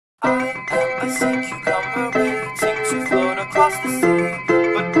I am a sea cucumber waiting to float across the sea.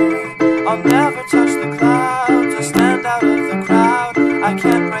 But me, I'll never touch the clouds or stand out of the crowd. I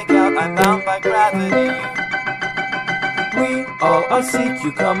can't break out, I'm bound by gravity. We all are sea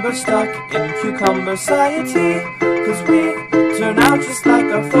cucumbers stuck in cucumber society. 'Cause we turn out just like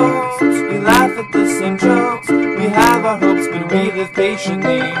our folks. We laugh at the same jokes. We have our hopes, but we live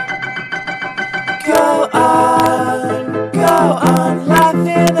patiently.